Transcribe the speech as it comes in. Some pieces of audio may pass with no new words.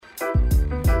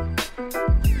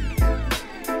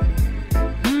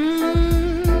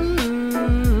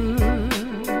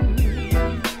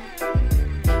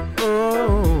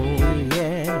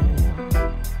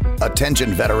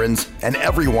Attention veterans and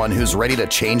everyone who's ready to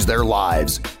change their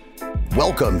lives.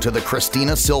 Welcome to the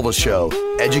Christina Silva Show,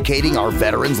 educating our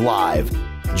veterans live.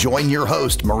 Join your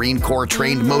host, Marine Corps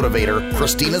trained motivator,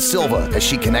 Christina Silva, as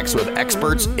she connects with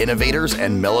experts, innovators,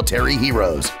 and military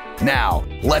heroes. Now,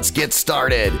 let's get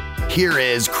started. Here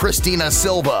is Christina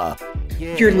Silva.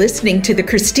 You're listening to the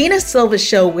Christina Silva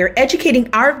Show, where educating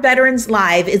our veterans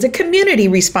live is a community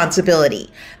responsibility.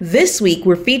 This week,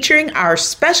 we're featuring our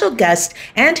special guest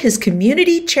and his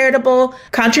community charitable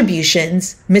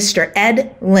contributions, Mr.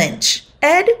 Ed Lynch.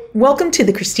 Ed, welcome to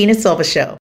the Christina Silva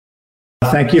Show.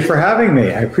 Thank you for having me.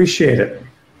 I appreciate it.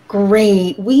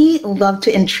 Great. We love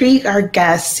to intrigue our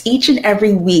guests each and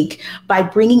every week by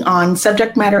bringing on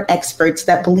subject matter experts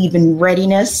that believe in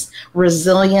readiness,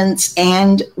 resilience,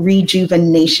 and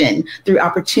rejuvenation through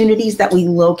opportunities that we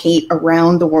locate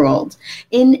around the world.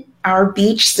 In our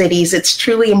beach cities, it's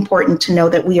truly important to know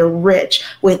that we are rich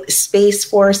with Space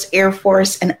Force, Air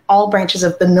Force, and all branches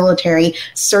of the military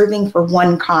serving for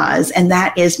one cause. And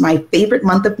that is my favorite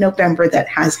month of November that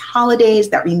has holidays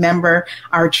that remember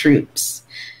our troops.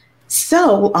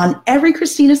 So on every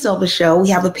Christina Silva show, we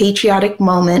have a patriotic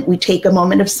moment. We take a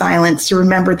moment of silence to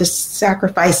remember the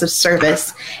sacrifice of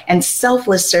service and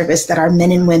selfless service that our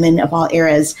men and women of all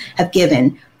eras have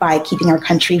given by keeping our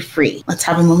country free. Let's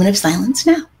have a moment of silence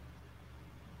now.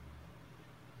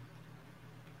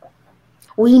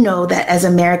 We know that as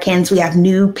Americans, we have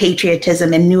new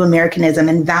patriotism and new Americanism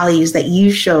and values that you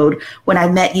showed when I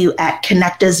met you at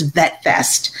Connecta's Vet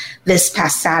Fest this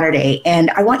past Saturday.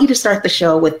 And I want you to start the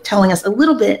show with telling us a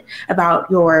little bit about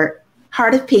your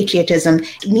heart of patriotism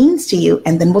it means to you,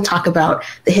 and then we'll talk about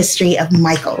the history of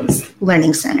Mychal's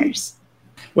Learning Centers.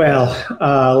 Well,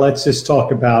 let's just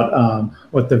talk about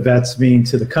what the vets mean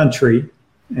to the country,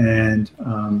 and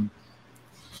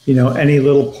any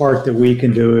little part that we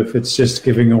can do, if it's just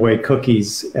giving away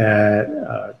cookies at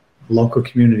a local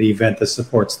community event that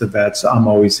supports the vets, I'm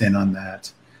always in on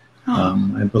that.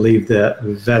 I believe that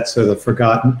vets are the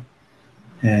forgotten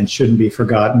and shouldn't be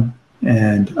forgotten.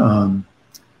 And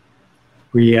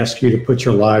we ask you to put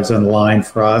your lives on the line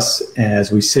for us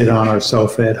as we sit on our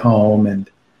sofa at home, and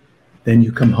then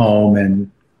you come home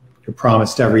and you're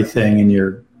promised everything and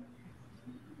you're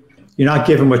not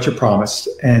given what you promised.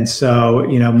 And so,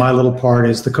 my little part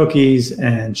is the cookies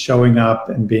and showing up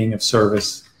and being of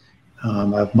service. I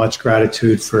have much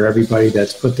gratitude for everybody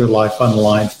that's put their life on the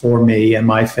line for me and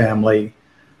my family.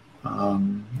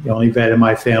 The only vet in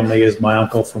my family is my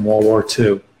uncle from World War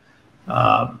II.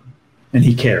 And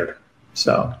he cared.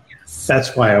 So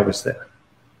that's why I was there.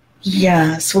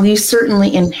 Yes, well, you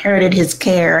certainly inherited his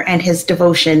care and his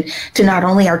devotion to not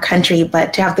only our country,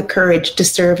 but to have the courage to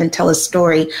serve and tell a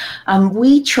story.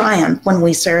 We triumph when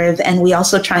we serve, and we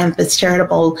also triumph as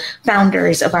charitable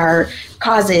founders of our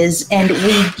causes, and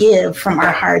we give from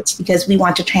our hearts because we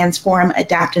want to transform,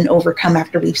 adapt, and overcome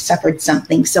after we've suffered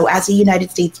something. So as a United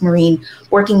States Marine,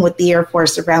 working with the Air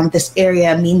Force around this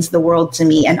area means the world to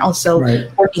me, and also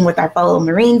working with our fellow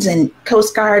Marines and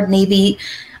Coast Guard, Navy,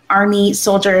 Army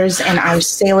soldiers, and our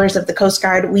sailors of the Coast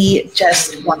Guard. We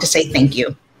just want to say thank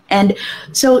you. And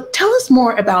so tell us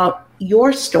more about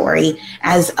your story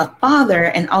as a father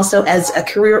and also as a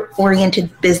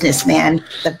career-oriented businessman,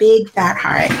 the big fat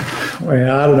heart.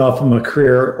 Well, I don't know if I'm a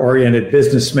career-oriented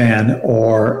businessman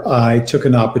or I took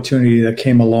an opportunity that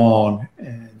came along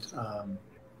and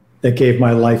that gave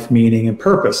my life meaning and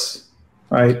purpose,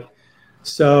 right?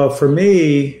 So for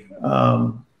me,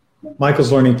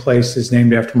 Mychal's Learning Place is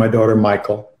named after my daughter,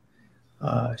 Mychal.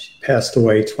 She passed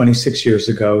away 26 years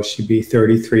ago. She'd be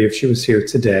 33 if she was here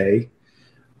today.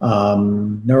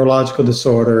 Neurological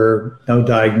disorder, no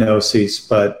diagnoses,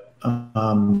 but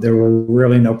there were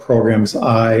really no programs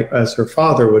I, as her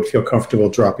father, would feel comfortable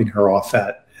dropping her off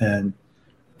at, and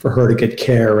for her to get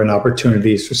care and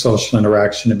opportunities for social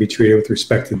interaction and be treated with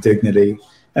respect and dignity,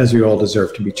 as we all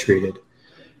deserve to be treated.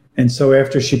 And so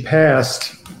after she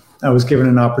passed, I was given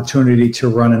an opportunity to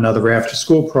run another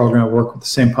after-school program, work with the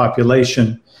same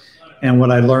population. And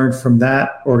what I learned from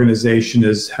that organization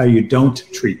is how you don't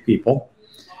treat people.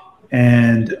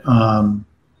 And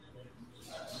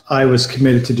I was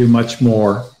committed to do much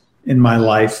more in my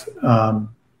life,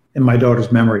 in my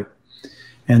daughter's memory.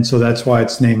 And so that's why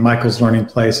it's named Mychal's Learning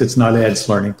Place. It's not Ed's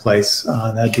Learning Place.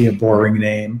 That'd be a boring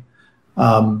name.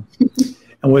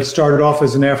 And what started off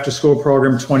as an after-school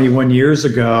program 21 years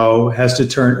ago has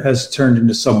turned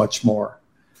into so much more.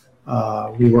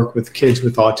 We work with kids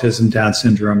with autism, Down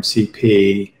syndrome,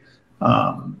 CP,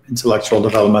 intellectual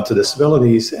developmental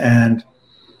disabilities, and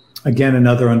again,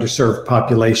 another underserved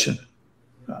population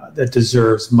that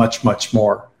deserves much, much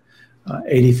more.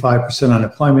 85%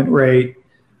 unemployment rate,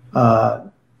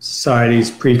 society's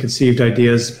preconceived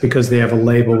ideas because they have a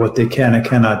label what they can and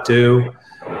cannot do.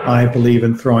 I believe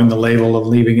in throwing the label and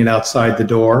leaving it outside the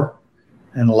door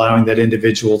and allowing that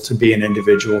individual to be an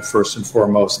individual first and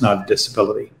foremost, not a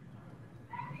disability.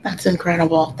 That's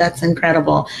incredible. That's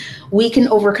incredible. We can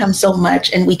overcome so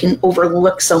much and we can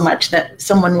overlook so much that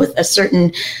someone with a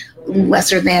certain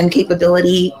lesser than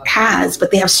capability has, but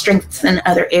they have strengths in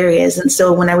other areas. And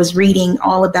so when I was reading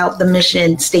all about the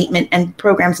mission statement and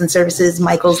programs and services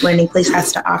Mychal's Learning Place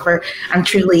has to offer, I'm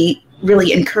truly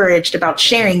really encouraged about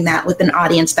sharing that with an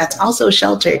audience that's also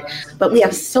sheltered. But we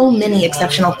have so many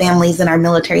exceptional families in our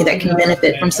military that can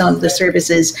benefit from some of the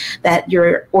services that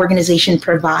your organization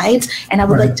provides. And I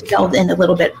would like to delve in a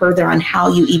little bit further on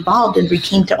how you evolved and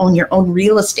became to own your own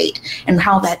real estate and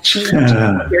how that changed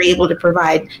what you're able to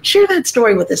provide. Share that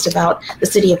story with us about the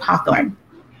city of Hawthorne.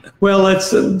 Well, let's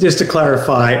just to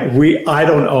clarify, I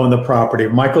don't own the property.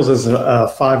 Mychal's is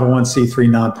a 501c3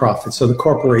 nonprofit, so the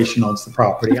corporation owns the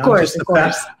property. Of course.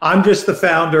 I'm just the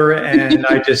founder, and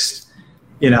I just,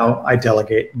 I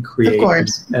delegate and create. Of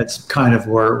course. That's kind of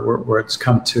where it's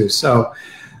come to. So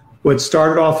what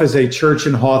started off as a church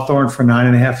in Hawthorne for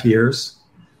 9.5 years.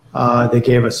 They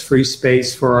gave us free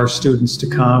space for our students to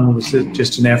come. It was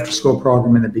just an after-school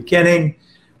program in the beginning,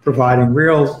 providing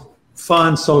real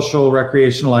fun, social,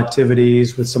 recreational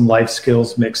activities with some life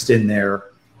skills mixed in there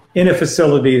in a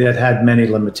facility that had many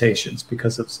limitations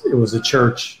because it was a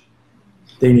church.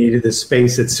 They needed the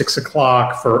space at 6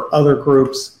 o'clock for other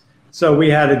groups. So we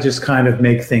had to just kind of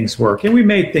make things work. And we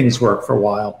made things work for a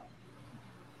while.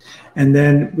 And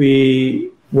then we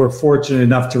were fortunate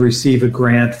enough to receive a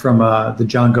grant from the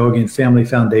John Gogan Family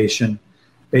Foundation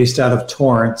based out of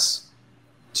Torrance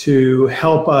to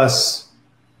help us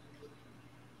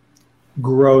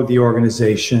grow the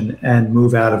organization and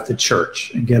move out of the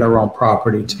church and get our own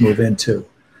property to move into.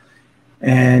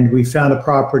 And we found a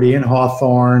property in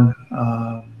Hawthorne,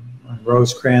 on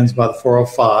Rosecrans by the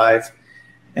 405,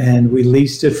 and we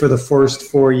leased it for the first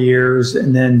 4 years.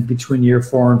 And then between year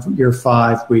 4 and year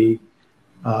 5, we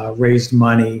raised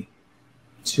money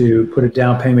to put a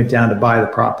down payment down to buy the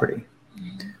property.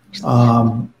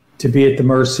 To be at the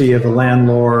mercy of a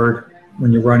landlord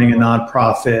when you're running a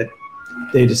nonprofit,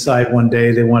 they decide one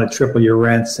day they want to triple your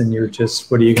rents and you're just,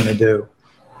 what are you going to do?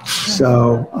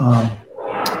 So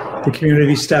the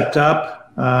community stepped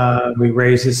up. We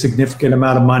raised a significant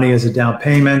amount of money as a down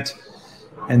payment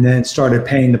and then started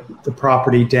paying the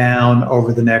property down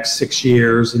over the next 6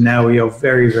 years. And now we owe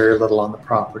very, very little on the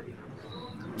property.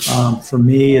 For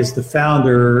me as the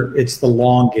founder, it's the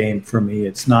long game for me.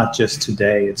 It's not just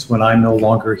today. It's when I'm no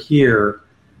longer here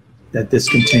that this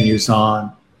continues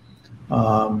on.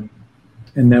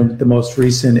 And then the most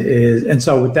recent is, and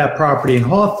so with that property in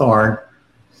Hawthorne,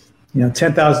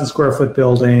 10,000 square foot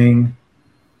building,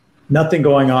 nothing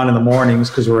going on in the mornings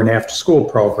because we're an after school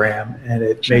program. And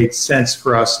it made sense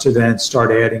for us to then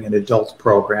start adding an adult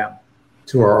program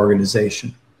to our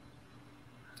organization.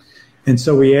 And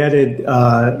so we added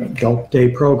adult day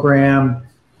program,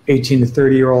 18 to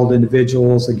 30-year-old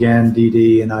individuals, again,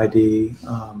 DD and ID,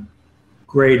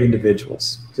 great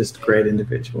individuals, just great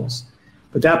individuals.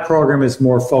 But that program is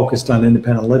more focused on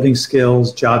independent living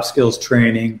skills, job skills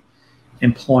training,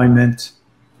 employment,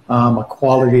 a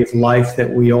quality of life that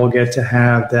we all get to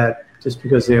have that just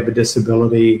because they have a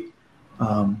disability,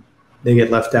 they get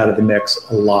left out of the mix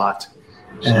a lot.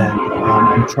 And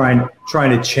I'm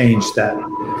trying to change that.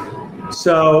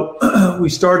 So we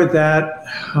started that,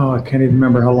 I can't even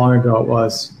remember how long ago it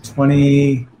was,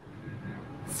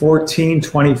 2014,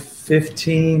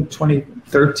 2015,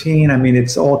 2013. I mean,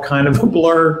 it's all kind of a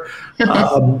blur.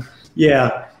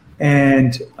 Yeah.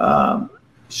 And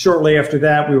shortly after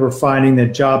that, we were finding that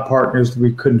job partners,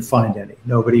 we couldn't find any.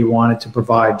 Nobody wanted to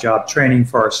provide job training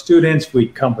for our students.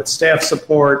 We'd come with staff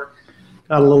support,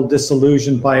 got a little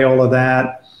disillusioned by all of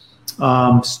that.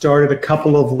 Started a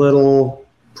couple of little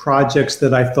projects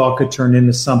that I thought could turn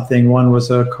into something. One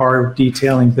was a car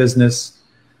detailing business,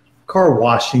 car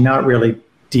washing, not really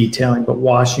detailing, but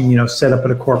washing, set up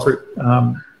at a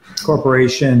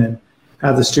corporation and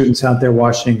have the students out there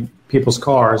washing people's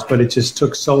cars. But it just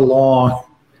took so long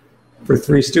for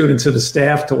 3 students of the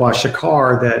staff to wash a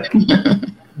car that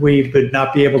we would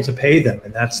not be able to pay them.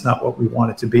 And that's not what we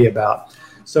wanted to be about.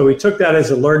 So we took that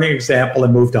as a learning example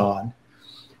and moved on.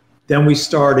 Then we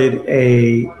started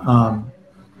a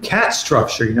cat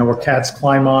structure, where cats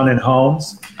climb on in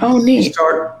homes. Oh, neat.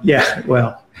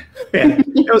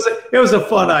 It was a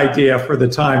fun idea for the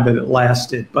time that it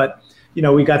lasted. But,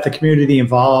 we got the community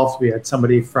involved. We had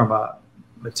somebody from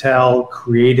Mychal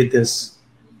created this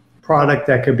product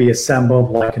that could be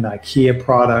assembled like an IKEA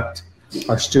product.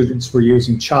 Our students were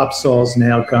using chop saws,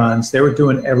 nail guns. They were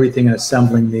doing everything and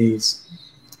assembling these.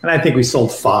 And I think we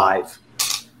sold 5.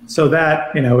 So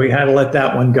that, we had to let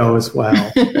that one go as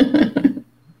well.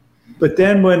 But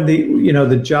then when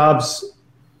the jobs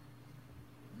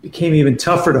became even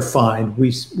tougher to find,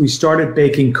 we started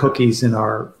baking cookies in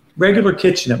our regular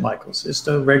kitchen at Mychal's, just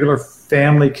a regular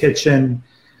family kitchen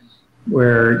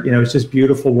where, it's just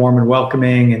beautiful, warm, and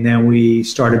welcoming. And then we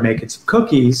started making some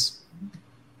cookies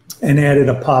and added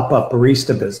a pop-up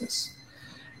barista business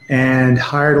and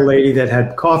hired a lady that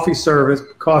had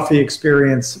coffee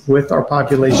experience with our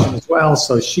population as well.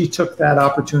 So she took that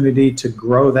opportunity to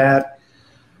grow that.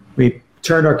 We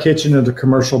turned our kitchen into a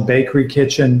commercial bakery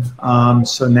kitchen.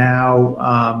 So now,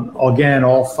 again,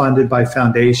 all funded by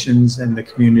foundations and the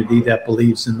community that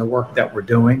believes in the work that we're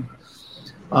doing.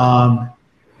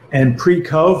 And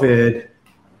pre-COVID,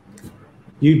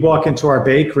 you'd walk into our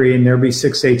bakery and there'd be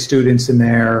 6-8 students in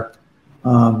there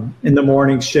in the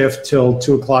morning shift till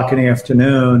 2 o'clock in the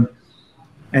afternoon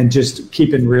and just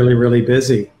keeping really, really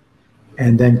busy.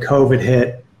 And then COVID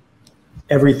hit,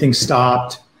 everything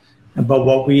stopped. But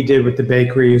what we did with the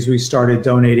bakery is we started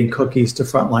donating cookies to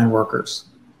frontline workers.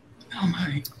 Oh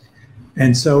my.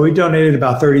 And so we donated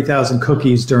about 30,000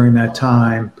 cookies during that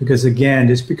time because, again,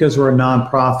 just because we're a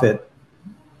nonprofit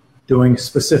doing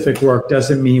specific work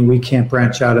doesn't mean we can't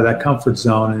branch out of that comfort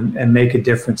zone and make a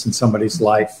difference in somebody's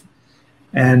life.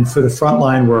 And for the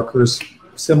frontline workers,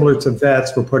 similar to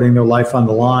vets, we're putting their life on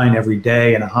the line every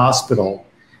day in a hospital.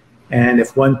 And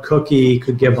if one cookie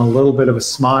could give them a little bit of a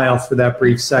smile for that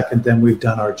brief second, then we've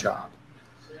done our job.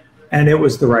 And it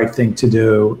was the right thing to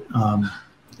do.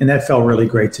 And that felt really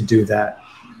great to do that.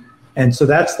 And so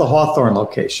that's the Hawthorne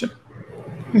location.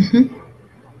 Mm-hmm.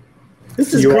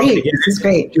 This is great. This is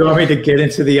great. Do you want me to get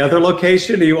into the other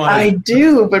location? Do you want? I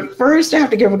do, but first I have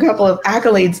to give a couple of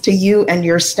accolades to you and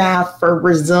your staff for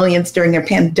resilience during a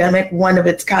pandemic, one of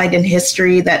its kind in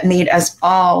history that made us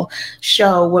all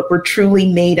show what we're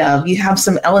truly made of. You have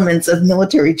some elements of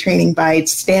military training by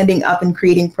standing up and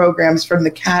creating programs from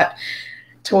the cat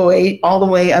toy all the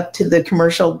way up to the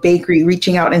commercial bakery,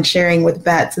 reaching out and sharing with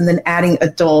vets, and then adding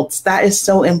adults. That is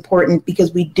so important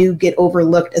because we do get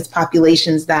overlooked as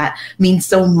populations that mean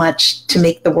so much to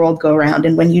make the world go round.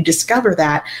 And when you discover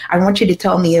that, I want you to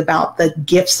tell me about the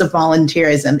gifts of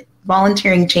volunteerism.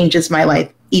 Volunteering changes my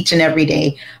life each and every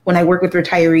day. When I work with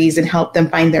retirees and help them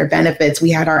find their benefits,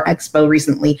 we had our expo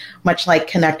recently, much like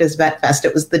Connect as Vet Fest.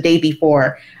 It was the day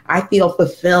before. I feel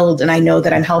fulfilled, and I know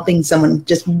that I'm helping someone.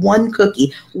 Just one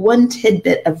cookie, one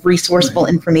tidbit of resourceful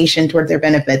information toward their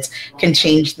benefits can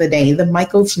change the day. The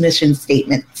Mychal's mission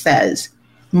statement says,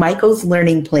 Mychal's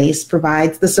Learning Place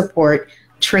provides the support,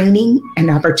 training,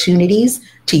 and opportunities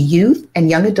to youth and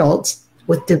young adults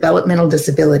with developmental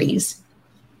disabilities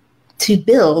to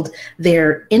build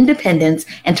their independence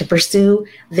and to pursue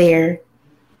their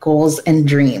goals and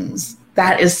dreams.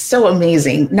 That is so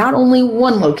amazing. Not only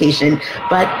one location,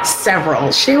 but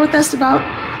several. Share with us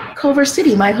about Culver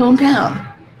City, my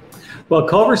hometown. Well,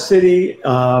 Culver City,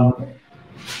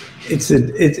 it's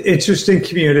an interesting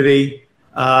community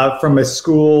from a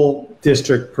school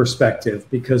district perspective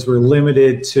because we're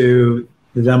limited to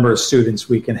the number of students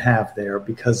we can have there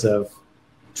because of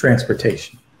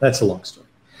transportation. That's a long story.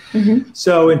 Mm-hmm.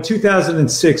 So in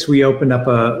 2006, we opened up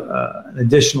an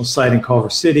additional site in Culver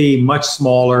City, much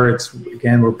smaller.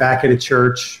 We're back at a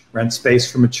church, rent space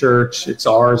from a church. It's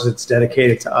ours. It's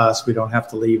dedicated to us. We don't have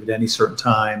to leave at any certain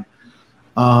time.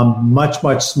 Much,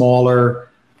 much smaller.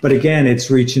 But again, it's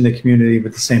reaching the community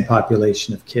with the same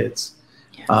population of kids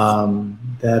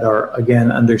that are, again,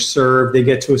 underserved. They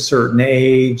get to a certain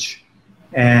age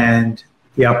and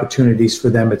the opportunities for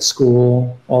them at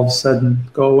school all of a sudden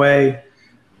go away.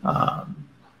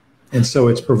 And so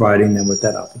it's providing them with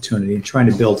that opportunity and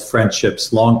trying to build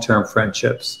friendships, long-term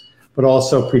friendships, but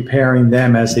also preparing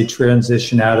them as they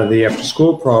transition out of the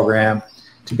after-school program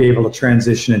to be able to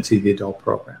transition into the adult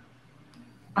program.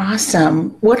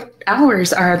 Awesome. What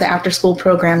hours are the after-school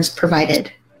programs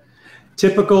provided?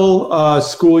 Typical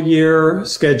school year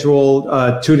schedule,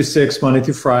 2 to 6, Monday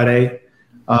through Friday.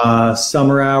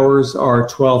 Summer hours are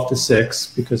 12 to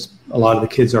 6 because a lot of the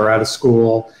kids are out of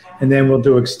school. And then we'll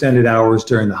do extended hours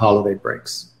during the holiday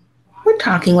breaks. We're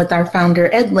talking with our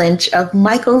founder, Ed Lynch of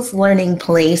Mychal's Learning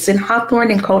Place in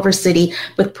Hawthorne and Culver City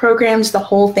with programs the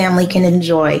whole family can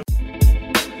enjoy.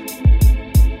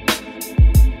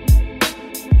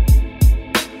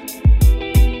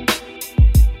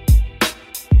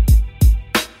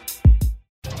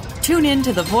 Tune in in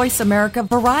to the Voice America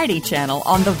Variety channel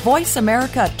on the Voice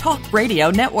America Talk Radio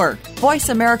Network. Voice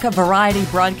America Variety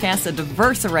broadcasts a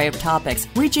diverse array of topics,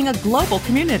 reaching a global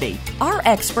community. Our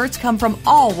experts come from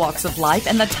all walks of life,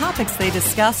 and the topics they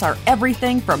discuss are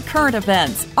everything from current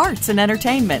events, arts and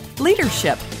entertainment,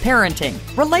 leadership, parenting,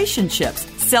 relationships,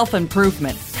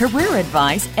 self-improvement, career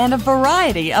advice, and a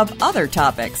variety of other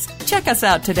topics. Check us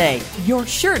out today. You're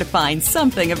sure to find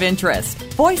something of interest.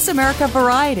 Voice America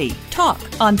Variety. Talk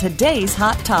on today's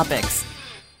hot topics.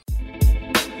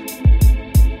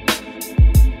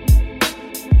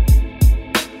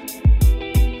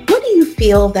 What do you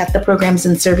feel that the programs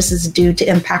and services do to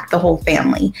impact the whole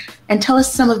family? And tell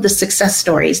us some of the success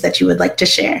stories that you would like to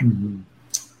share. Mm-hmm.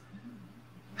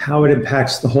 How it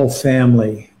impacts the whole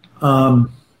family.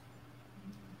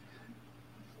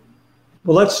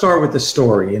 Well, let's start with the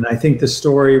story, and I think the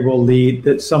story will lead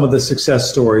to some of the success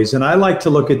stories. And I like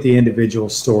to look at the individual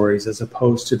stories as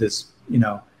opposed to this,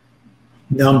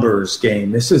 numbers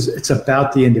game. It's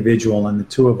about the individual, and the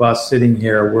two of us sitting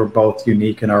here, we're both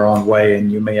unique in our own way,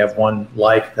 and you may have one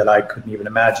like that I couldn't even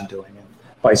imagine doing, and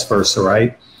vice versa,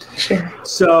 right? Sure.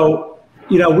 So,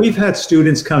 we've had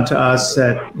students come to us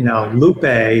that,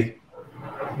 Lupe,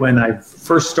 when I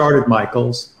first started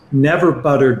Mychal's, never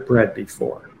buttered bread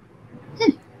before.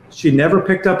 She never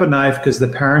picked up a knife because the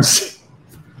parents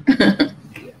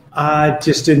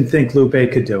just didn't think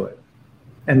Lupe could do it.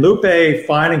 And Lupe,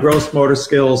 fine in gross motor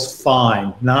skills,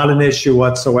 fine, not an issue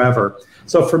whatsoever.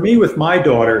 So for me, with my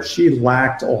daughter, she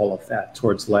lacked all of that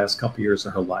towards the last couple of years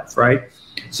of her life, right?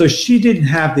 So she didn't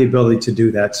have the ability to do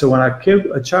that. So when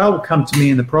a child would come to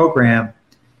me in the program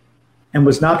and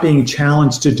was not being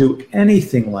challenged to do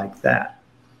anything like that,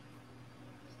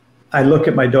 I look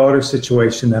at my daughter's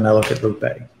situation and I look at Lupe.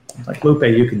 I'm like, Lupe,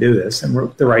 you can do this. And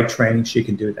with the right training, she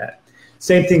can do that.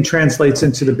 Same thing translates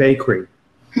into the bakery.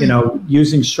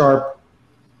 Using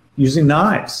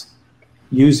knives,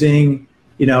 using,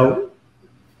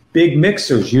 big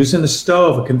mixers, using a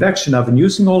stove, a convection oven,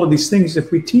 using all of these things.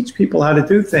 If we teach people how to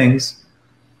do things,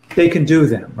 they can do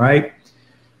them, right?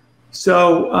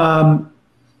 So,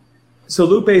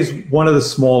 Lupe is one of the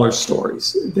smaller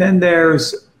stories. Then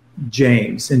there's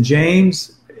James, and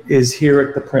James is here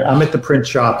at the print. I'm at the print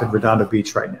shop in Redondo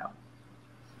Beach right now.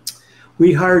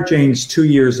 We hired James 2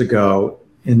 years ago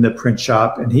in the print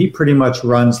shop, and he pretty much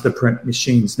runs the print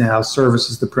machines now,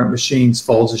 services the print machines,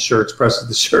 folds the shirts, presses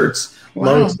the shirts,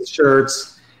 loads the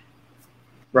shirts,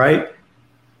 right?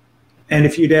 And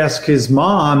if you'd ask his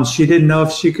mom, she didn't know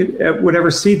if she would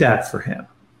ever see that for him,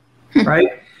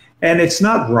 right? And it's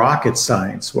not rocket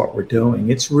science what we're doing.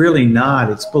 It's really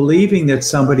not. It's believing that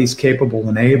somebody's capable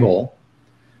and able,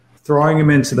 throwing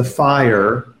them into the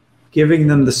fire, giving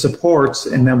them the supports,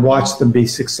 and then watch them be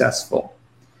successful.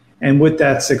 And with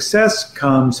that success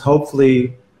comes,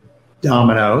 hopefully,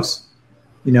 dominoes.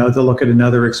 They'll look at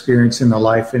another experience in their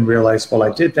life and realize, well,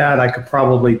 I did that. I could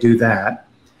probably do that.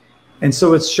 And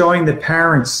so it's showing the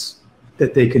parents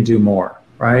that they can do more,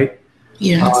 right?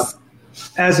 Yes.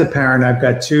 As a parent, I've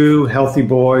got two healthy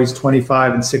boys,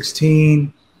 25 and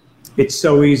 16. It's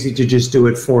so easy to just do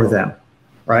it for them,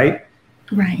 right?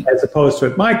 Right. As opposed to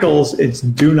at Mychal's, it's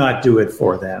do not do it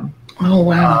for them. Oh,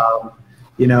 wow.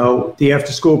 The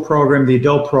after-school program, the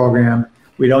adult program,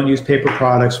 we don't use paper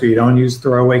products. We don't use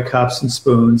throwaway cups and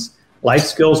spoons. Life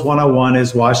Skills 101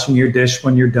 is washing your dish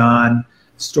when you're done,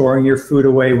 storing your food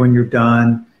away when you're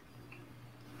done.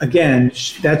 Again,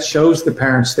 that shows the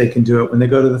parents they can do it when they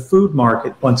go to the food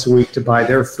market once a week to buy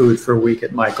their food for a week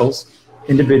at Mychal's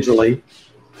individually.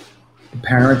 The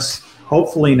parents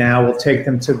hopefully now will take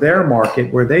them to their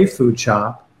market where they food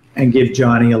shop and give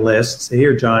Johnny a list. Say,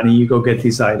 here, Johnny, you go get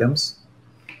these items.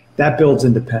 That builds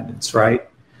independence, right?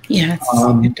 Yes,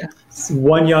 it does.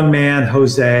 One young man,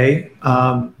 Jose,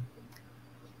 on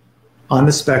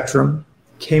the spectrum,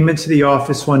 came into the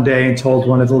office one day and told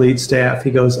one of the lead staff,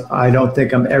 he goes, I don't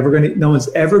think no one's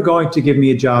ever going to give me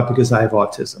a job because I have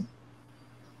autism.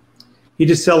 He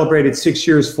just celebrated 6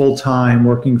 years full-time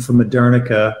working for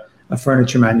Modernica, a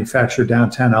furniture manufacturer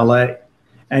downtown LA.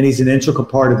 And he's an integral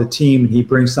part of the team, and he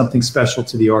brings something special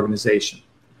to the organization,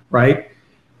 right?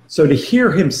 So to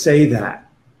hear him say that,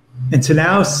 and to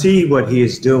now see what he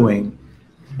is doing,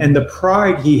 and the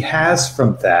pride he has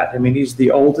from that. I mean, he's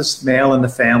the oldest male in the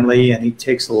family, and he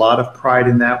takes a lot of pride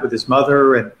in that with his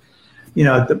mother. And,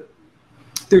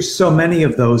 there's so many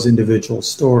of those individual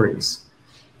stories.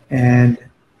 And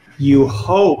you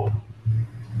hope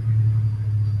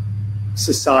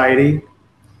society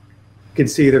can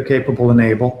see they're capable and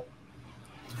able.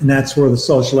 And that's where the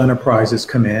social enterprises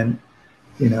come in.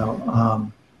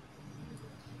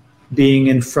 being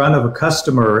in front of a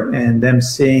customer and them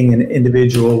seeing an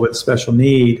individual with special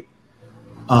need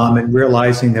and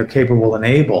realizing they're capable and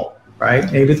able,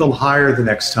 right? Maybe they'll hire the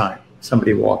next time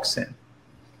somebody walks in.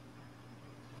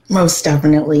 Most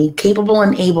definitely. Capable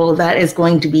and able. That is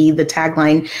going to be the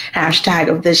tagline hashtag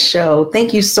of this show.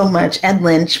 Thank you so much, Ed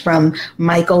Lynch from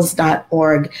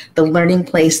Mychals.org, the learning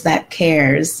place that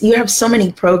cares. You have so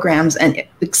many programs and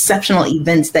exceptional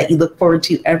events that you look forward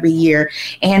to every year,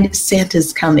 and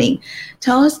Santa's coming.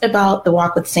 Tell us about the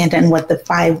Walk with Santa and what the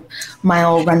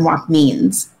 5-mile run walk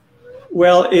means.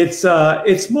 Well,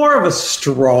 it's more of a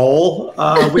stroll.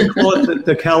 We call it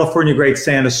the California Great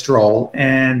Santa Stroll,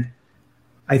 and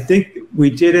I think we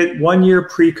did it 1 year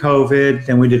pre-COVID,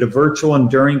 then we did a virtual one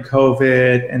during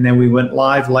COVID, and then we went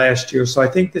live last year. So I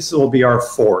think this will be our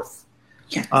 4th.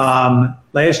 Yes.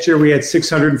 Last year we had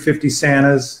 650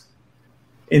 Santas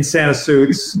in Santa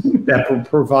suits that were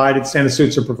provided. Santa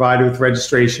suits are provided with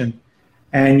registration.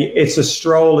 And it's a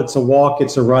stroll, it's a walk,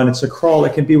 it's a run, it's a crawl.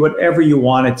 It can be whatever you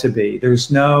want it to be.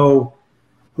 There's no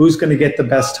who's going to get the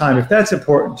best time. If that's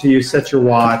important to you, set your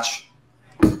watch.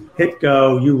 Hit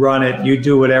go, you run it, you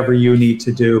do whatever you need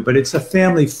to do. But it's a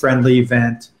family-friendly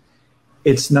event.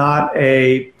 It's not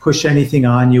a push anything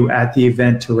on you at the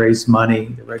event to raise money.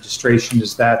 The registration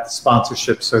is that, the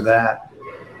sponsorships are that.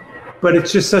 But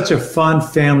it's just such a fun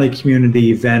family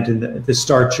community event and to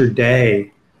start your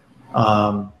day.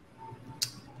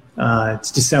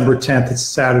 It's December 10th. It's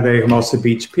Saturday, Hermosa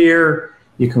Beach Pier.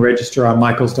 You can register on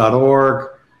Mychals.org.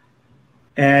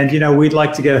 And, we'd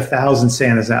like to get 1,000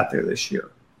 Santas out there this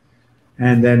year.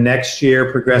 And then next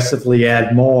year, progressively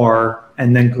add more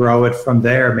and then grow it from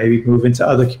there. Maybe move into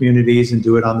other communities and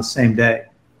do it on the same day.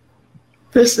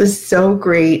 This is so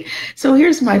great. So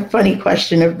here's my funny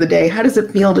question of the day. How does it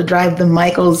feel to drive the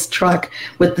Mychals truck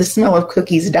with the smell of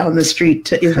cookies down the street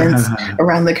to events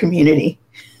around the community?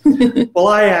 Well,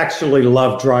 I actually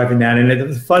love driving that.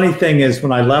 And the funny thing is,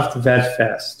 when I left Vet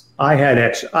Fest, I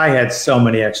had so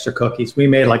many extra cookies. We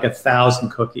made like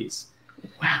 1,000 cookies.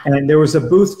 Wow. And there was a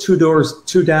booth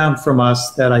two down from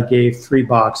us that I gave 3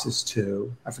 boxes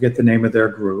to. I forget the name of their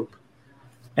group.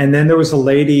 And then there was a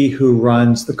lady who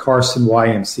runs the Carson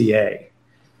YMCA.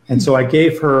 And so I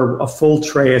gave her a full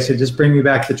tray. I said, just bring me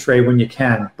back the tray when you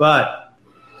can. But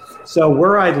so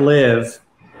where I live,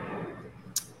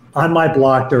 on my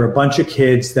block, there are a bunch of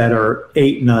kids that are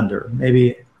 8 and under,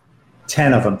 maybe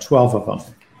 10 of them, 12 of them.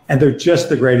 And they're just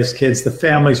the greatest kids. The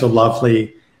families are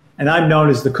lovely. And I'm known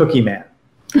as the cookie man.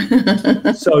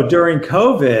 So during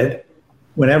COVID,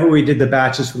 whenever we did the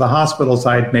batches for the hospitals,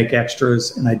 I'd make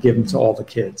extras and I'd give them to all the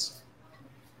kids.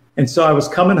 And so I was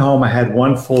coming home, I had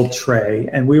 1 full tray,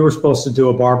 and we were supposed to do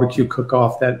a barbecue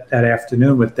cook-off that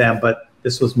afternoon with them, but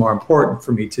this was more important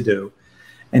for me to do.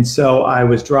 And so I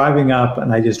was driving up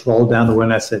and I just rolled down the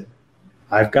window. I said,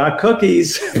 I've got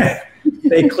cookies.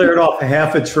 They cleared off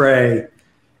half a tray.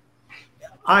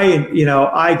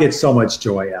 I get so much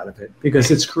joy out of it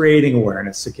because it's creating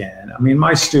awareness again. I mean,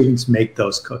 my students make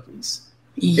those cookies.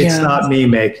 Yeah. It's not me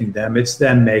making them, it's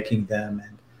them making them.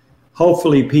 And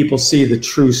hopefully people see the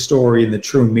true story and the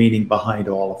true meaning behind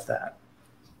all of that.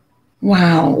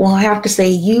 Wow. Well, I have to say,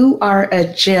 you are a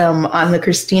gem on the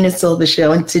Christina Silva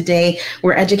Show. And today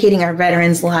we're educating our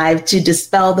veterans live to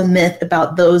dispel the myth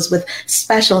about those with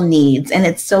special needs. And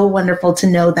it's so wonderful to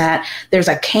know that there's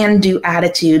a can-do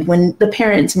attitude when the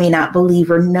parents may not believe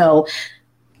or know.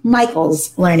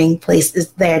 Mychals Learning Place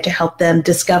is there to help them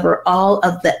discover all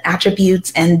of the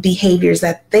attributes and behaviors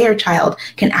that their child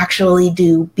can actually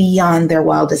do beyond their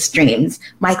wildest dreams.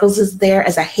 Mychals is there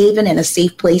as a haven and a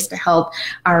safe place to help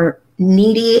our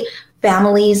needy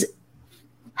families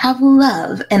have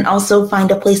love and also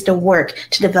find a place to work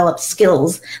to develop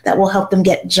skills that will help them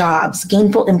get jobs,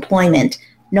 gainful employment,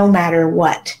 no matter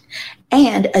what.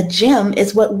 And a gem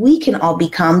is what we can all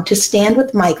become to stand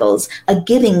with Mychals, a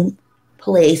giving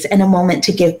place and a moment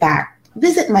to give back.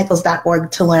 Visit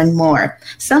Mychals.org to learn more.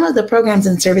 Some of the programs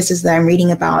and services that I'm reading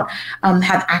about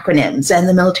have acronyms, and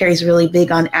the military is really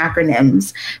big on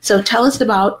acronyms. So tell us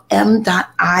about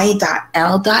M.I.L.E.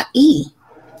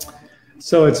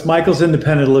 So it's Mychals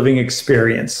Independent Living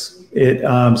Experience. It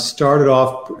started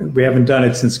off, we haven't done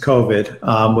it since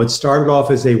COVID. What started off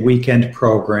as a weekend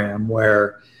program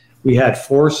where we had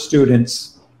 4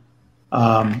 students.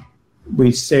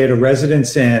 We stay at a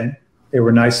residence inn. They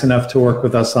were nice enough to work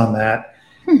with us on that.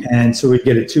 And so we'd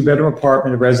get a 2-bedroom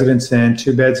apartment, a residence inn,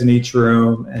 2 beds in each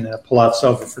room, and a pull-out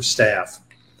sofa for staff.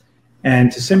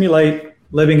 And to simulate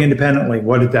living independently,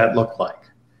 what did that look like?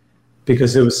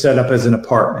 because it was set up as an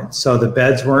apartment. So the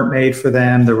beds weren't made for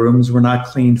them. The rooms were not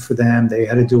cleaned for them. They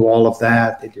had to do all of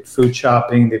that. They did food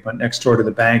shopping. They went next door to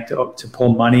the bank to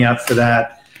pull money out for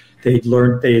that. They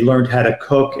learned how to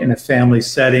cook in a family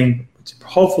setting.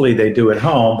 Hopefully they do at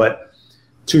home, but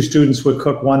 2 students would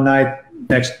cook one night.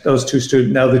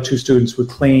 The other two students would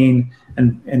clean,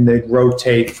 and they'd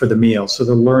rotate for the meal. So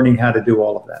they're learning how to do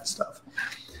all of that stuff.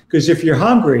 Because if you're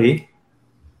hungry,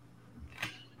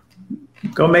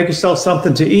 go make yourself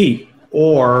something to eat,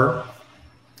 or,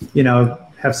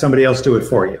 have somebody else do it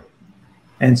for you.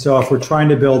 And so if we're trying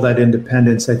to build that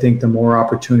independence, I think the more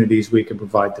opportunities we can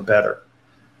provide, the better.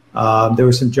 There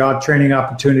were some job training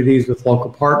opportunities with local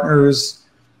partners,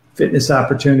 fitness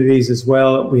opportunities as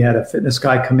well. We had a fitness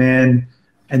guy come in,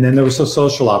 and then there were some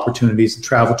social opportunities and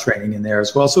travel training in there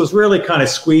as well. So it was really kind of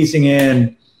squeezing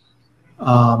in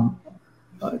a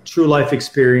true life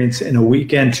experience in a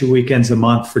weekend, 2 weekends a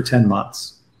month for 10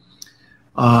 months.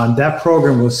 That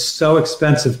program was so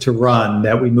expensive to run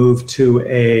that we moved to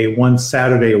a 1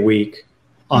 Saturday a week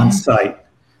on site.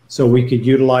 So we could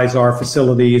utilize our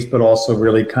facilities, but also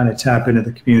really kind of tap into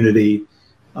the community.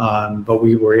 But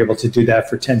we were able to do that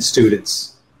for 10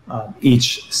 students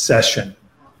each session.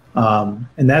 And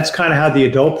that's kind of how the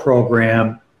adult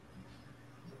program,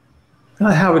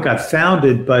 not how it got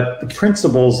founded, but the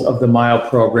principles of the Mychal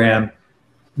program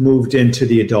moved into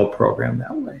the adult program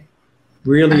that way.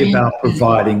 Really about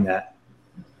providing that.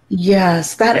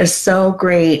 Yes, that is so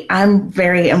great. I'm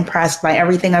very impressed by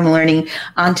everything I'm learning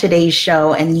on today's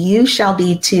show, and you shall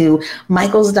be too.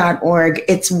 Mychals.org.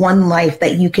 It's one life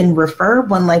that you can refer,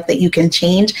 one life that you can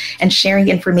change, and sharing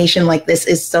information like this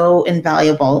is so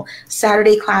invaluable.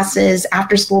 Saturday classes,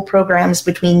 after school programs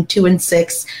between 2 and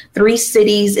 6, 3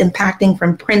 cities impacting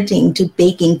from printing to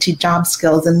baking to job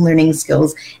skills and learning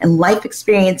skills, and life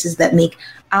experiences that make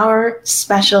our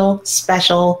special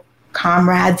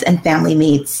comrades and family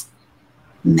mates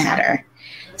matter.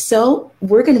 So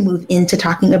we're going to move into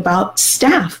talking about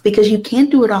staff, because you can't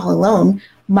do it all alone.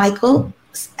 Mychal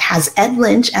has Ed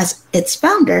Lynch as its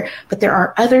founder, but there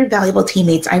are other valuable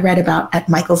teammates I read about at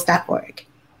mychals.org.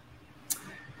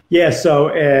 Yeah, so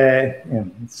it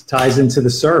ties into the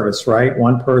service, right?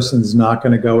 One person's not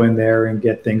going to go in there and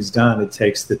get things done. It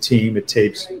takes the team. It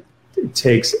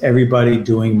takes everybody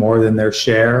doing more than their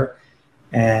share,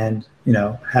 and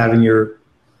having your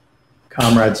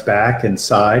comrades back and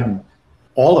side and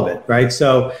all of it, right?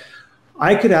 So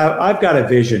I've got a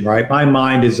vision, right? My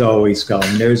mind is always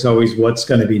going. There's always what's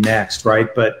going to be next,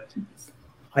 right? But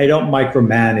I don't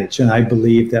micromanage, and I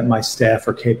believe that my staff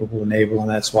are capable and able, and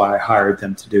that's why I hired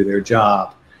them to do their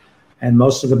job. And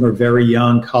most of them are very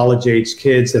young, college-age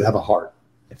kids that have a heart.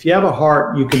 If you have a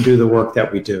heart, you can do the work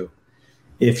that we do.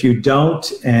 If you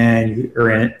don't, and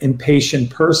you're an impatient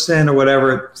person or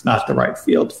whatever, it's not the right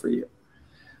field for you.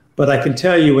 But I can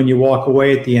tell you, when you walk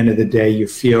away at the end of the day, you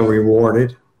feel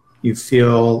rewarded. You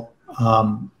feel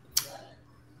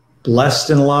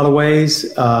blessed in a lot of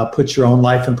ways, put your own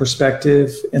life in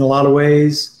perspective in a lot of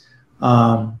ways.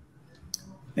 And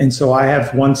so I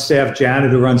have one staff,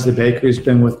 Janet, who runs the bakery, who's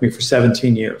been with me for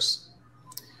 17 years.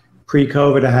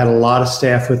 Pre-COVID, I had a lot of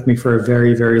staff with me for a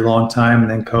very, very long time, and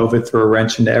then COVID threw a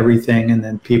wrench into everything, and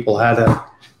then people had to,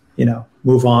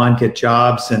 move on, get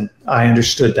jobs, and I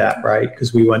understood that, right?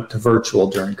 Because we went to virtual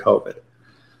during COVID.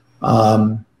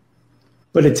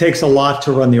 But it takes a lot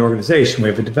to run the organization. We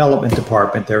have a development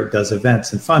department that does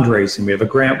events and fundraising. We have a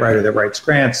grant writer that writes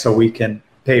grants so we can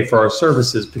pay for our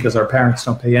services, because our parents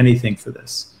don't pay anything for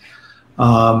this.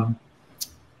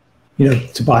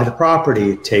 To buy the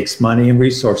property, it takes money and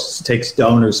resources. It takes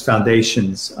donors,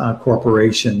 foundations,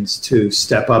 corporations to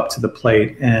step up to the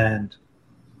plate. And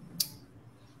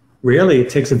really,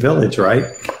 it takes a village, right?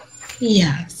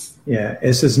 Yes. Yeah,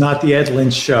 this is not the Ed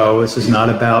Lynch show. This is not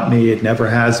about me. It never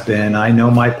has been. I know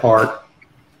my part,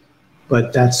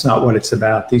 but that's not what it's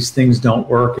about. These things don't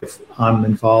work if I'm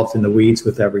involved in the weeds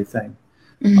with everything.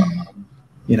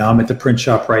 Mm-hmm. I'm at the print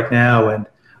shop right now, and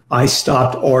I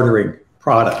stopped ordering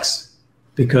products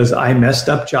because I messed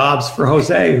up jobs for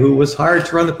Jose, who was hired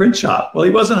to run the print shop. Well,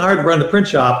 he wasn't hired to run the print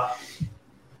shop.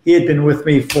 He had been with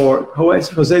me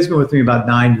Jose's been with me about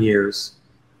 9 years.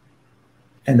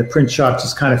 And the print shop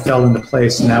just kind of fell into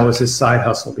place, and that was his side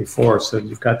hustle before. So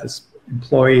you've got this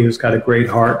employee who's got a great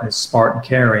heart and is smart and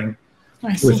caring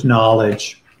with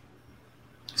knowledge.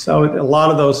 So a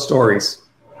lot of those stories.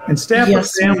 And staff and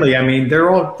family, I mean,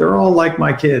 they're all like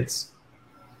my kids.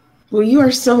 Well, you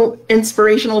are so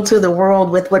inspirational to the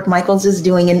world with what Mychal's is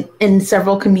doing in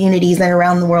several communities and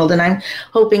around the world. And I'm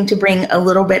hoping to bring a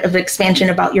little bit of expansion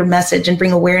about your message and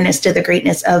bring awareness to the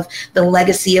greatness of the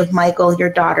legacy of Mychal, your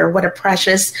daughter. What a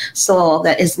precious soul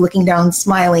that is looking down,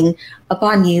 smiling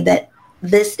upon you, that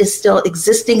this is still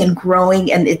existing and growing,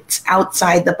 and it's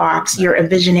outside the box. You're a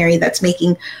visionary that's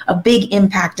making a big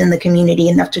impact in the community,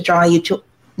 enough to draw you to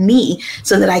me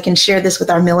so that I can share this with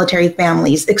our military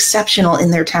families, exceptional in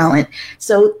their talent.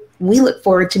 So we look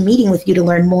forward to meeting with you to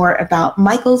learn more about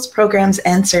Mychal's programs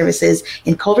and services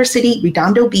in Culver City,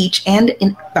 Redondo Beach, and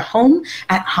in the home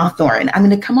at Hawthorne. I'm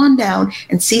going to come on down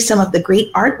and see some of the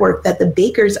great artwork that the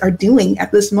bakers are doing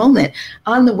at this moment.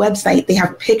 On the website, they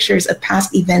have pictures of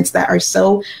past events that are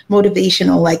so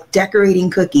motivational, like decorating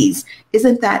cookies.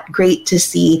 Isn't that great to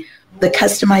see the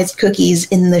customized cookies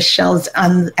in the shelves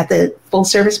at the full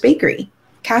service bakery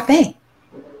cafe?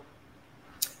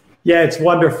 Yeah, it's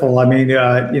wonderful. I mean,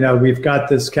 we've got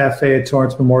this cafe at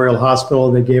Torrance Memorial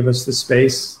Hospital. They gave us the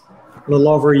space a little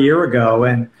over a year ago.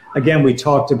 And again, we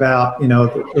talked about, there's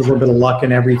a little bit of luck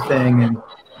in everything, and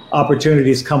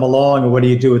opportunities come along, and what do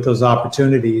you do with those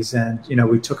opportunities? And,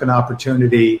 we took an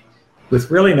opportunity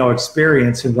with really no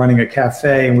experience in running a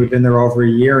cafe, and we've been there over a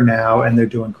year now, and they're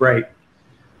doing great.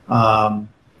 I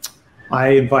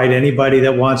invite anybody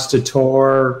that wants to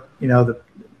tour, the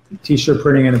T-shirt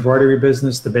printing and embroidery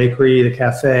business, the bakery, the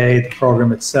cafe, the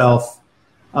program itself.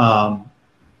 I'm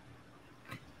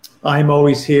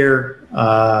always here.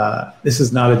 This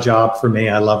is not a job for me.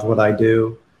 I love what I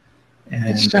do. And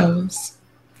it shows.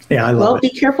 Yeah, I love it. Well,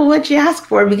 be careful what you ask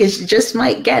for, because you just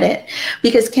might get it.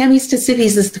 Because Camis to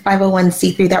Cities is the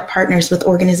 501c3 that partners with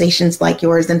organizations like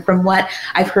yours. And from what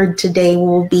I've heard today,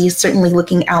 we'll be certainly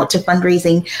looking out to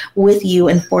fundraising with you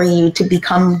and for you to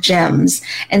become gems.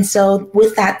 And so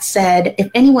with that said, if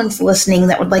anyone's listening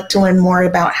that would like to learn more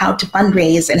about how to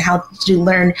fundraise and how to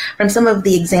learn from some of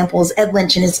the examples Ed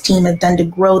Lynch and his team have done to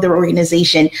grow their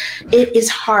organization, it is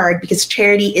hard because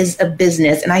charity is a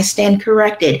business. And I stand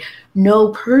corrected. No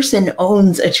person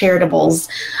owns a charitable's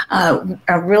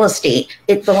real estate.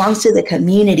 It belongs to the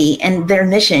community, and their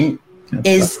mission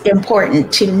is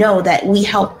important to know that we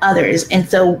help others. And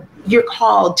so you're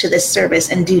called to this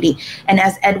service and duty. And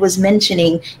as Ed was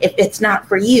mentioning, if it's not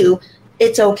for you,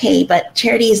 it's okay. But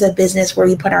charity is a business where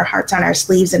we put our hearts on our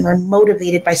sleeves, and we're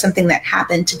motivated by something that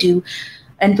happened to do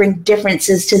and bring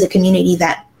differences to the community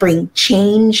that bring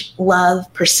change,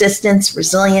 love, persistence,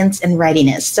 resilience, and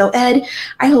readiness. So Ed,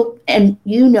 I hope, and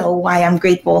you know why I'm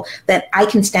grateful that I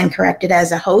can stand corrected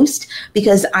as a host,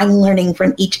 because I'm learning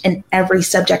from each and every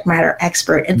subject matter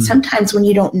expert. And sometimes when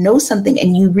you don't know something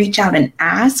and you reach out and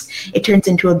ask, it turns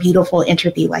into a beautiful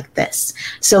interview like this.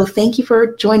 So thank you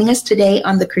for joining us today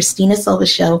on the Christina Silva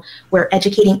Show, where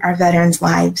educating our veterans'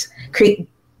 lives creates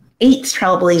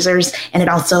trailblazers, and it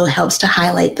also helps to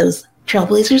highlight those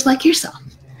trailblazers like yourself.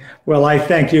 Well, I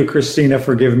thank you, Christina,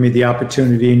 for giving me the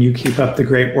opportunity, and you keep up the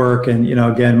great work. And,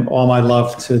 again, all my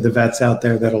love to the vets out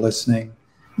there that are listening.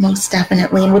 Most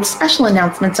definitely. And with special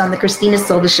announcements on the Christina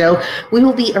Silva Show, we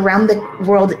will be around the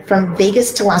world from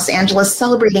Vegas to Los Angeles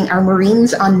celebrating our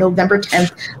Marines on November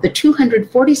 10th, the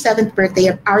 247th birthday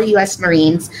of our U.S.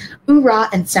 Marines. Hoorah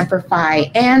and Semper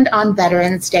Fi. And on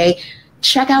Veterans Day,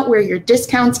 check out where your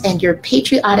discounts and your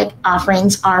patriotic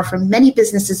offerings are from many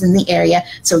businesses in the area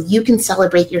so you can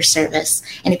celebrate your service.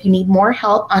 And if you need more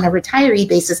help on a retiree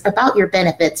basis about your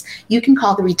benefits, you can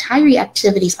call the Retiree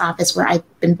Activities Office, where I've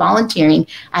been volunteering,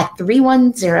 at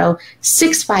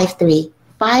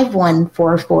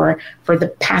 310-653-5144 for the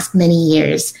past many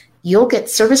years. You'll get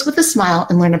service with a smile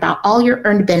and learn about all your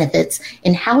earned benefits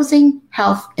in housing,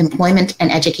 health, employment,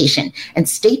 and education. And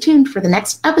stay tuned for the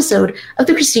next episode of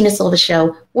The Christina Silva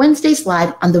Show, Wednesdays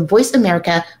live on the Voice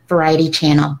America Variety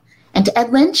Channel. And to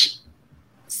Ed Lynch,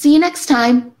 see you next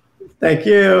time. Thank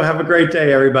you. Have a great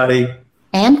day, everybody.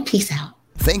 And peace out.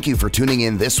 Thank you for tuning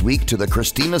in this week to the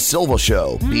Christina Silva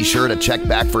Show. Be sure to check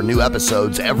back for new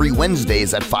episodes every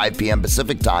Wednesdays at 5 p.m.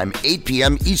 Pacific Time, 8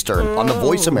 p.m. Eastern on the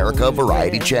Voice America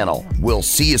Variety Channel. We'll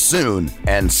see you soon,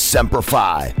 and Semper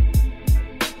Fi.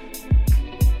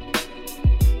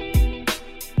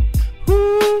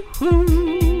 Woo-hoo.